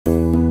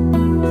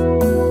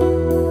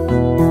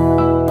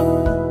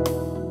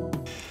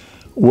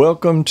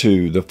Welcome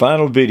to the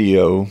final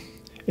video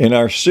in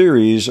our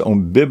series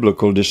on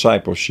biblical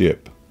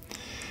discipleship.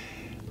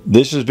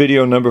 This is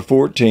video number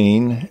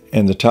 14,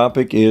 and the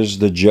topic is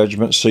the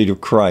judgment seat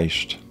of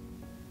Christ.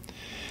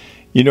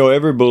 You know,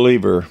 every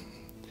believer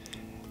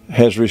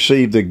has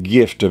received the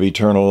gift of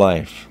eternal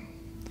life.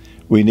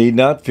 We need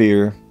not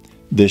fear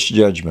this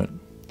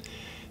judgment.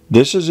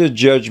 This is a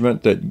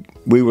judgment that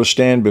we will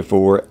stand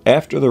before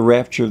after the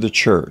rapture of the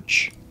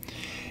church.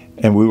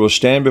 And we will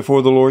stand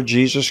before the Lord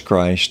Jesus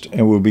Christ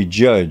and will be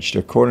judged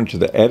according to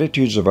the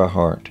attitudes of our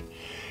heart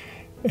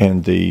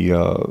and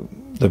the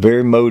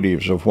very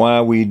motives of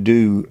why we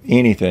do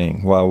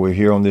anything while we're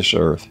here on this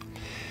earth.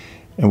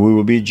 And we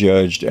will be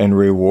judged and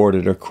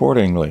rewarded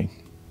accordingly.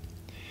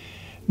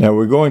 Now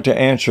we're going to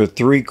answer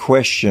 3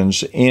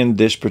 questions in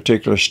this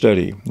particular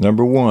study.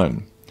 Number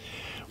 1,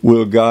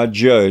 will God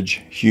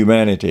judge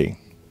humanity?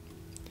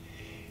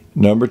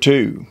 Number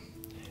 2,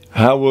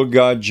 how will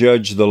God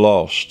judge the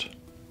lost?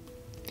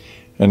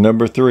 And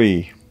number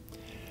 3,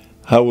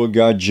 how will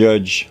God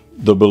judge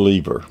the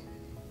believer?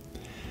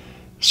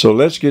 So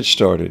let's get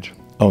started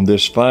on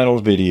this final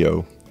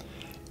video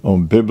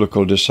on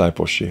biblical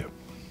discipleship.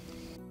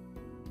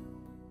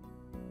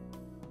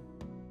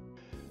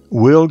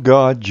 Will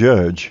God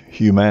judge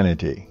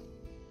humanity?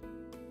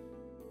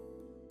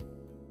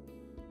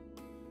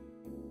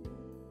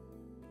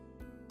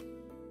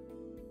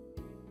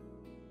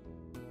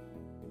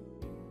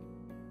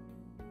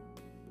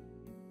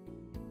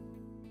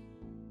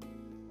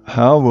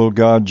 How will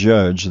God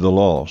judge the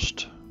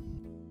lost?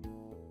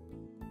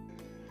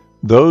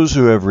 Those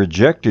who have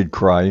rejected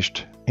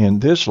Christ in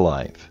this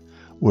life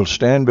will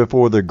stand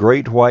before the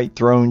great white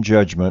throne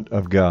judgment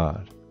of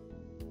God.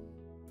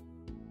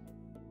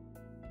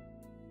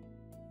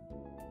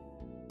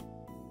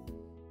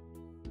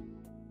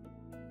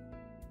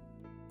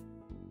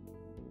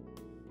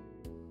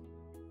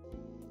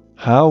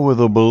 How will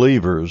the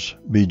believers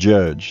be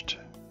judged?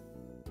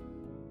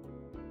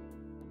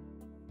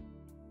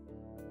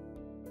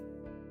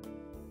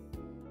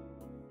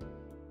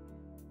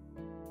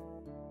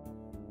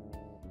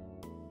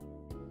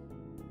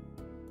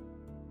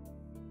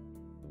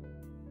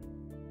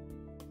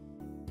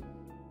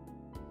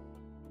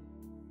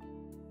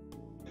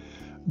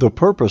 The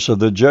purpose of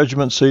the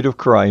judgment seat of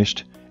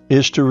Christ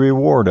is to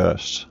reward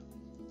us.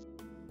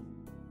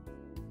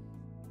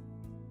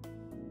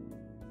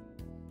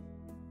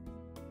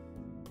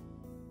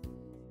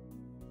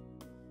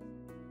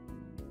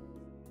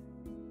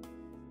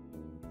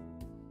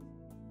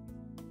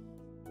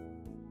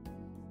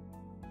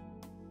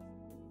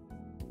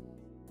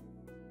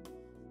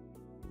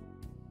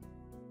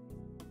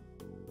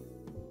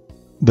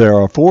 There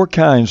are 4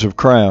 kinds of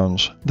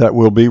crowns that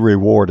will be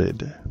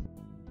rewarded.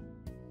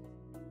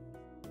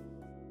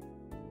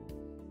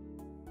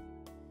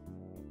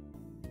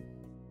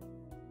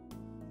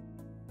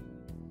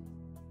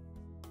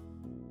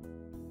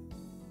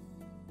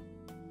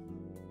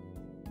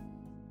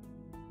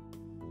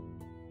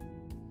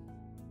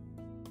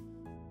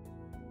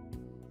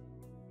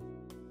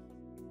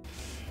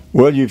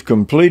 Well, you've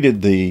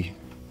completed the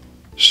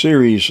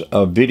series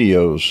of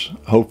videos,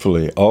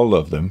 hopefully all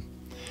of them,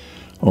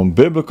 on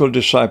biblical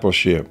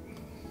discipleship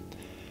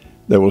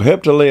that will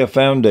help to lay a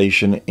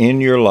foundation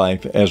in your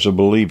life as a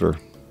believer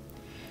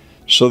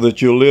so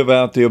that you'll live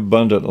out the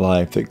abundant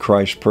life that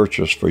Christ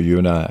purchased for you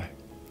and I.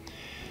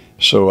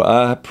 So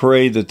I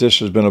pray that this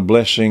has been a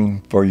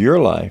blessing for your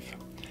life.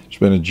 It's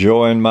been a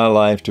joy in my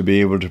life to be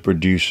able to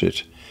produce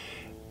it,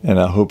 and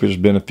I hope it's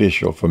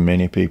beneficial for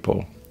many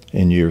people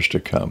in years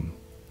to come.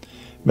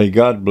 May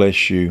God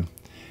bless you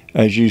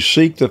as you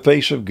seek the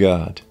face of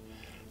God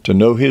to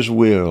know His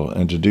will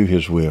and to do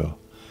His will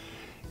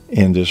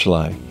in this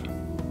life.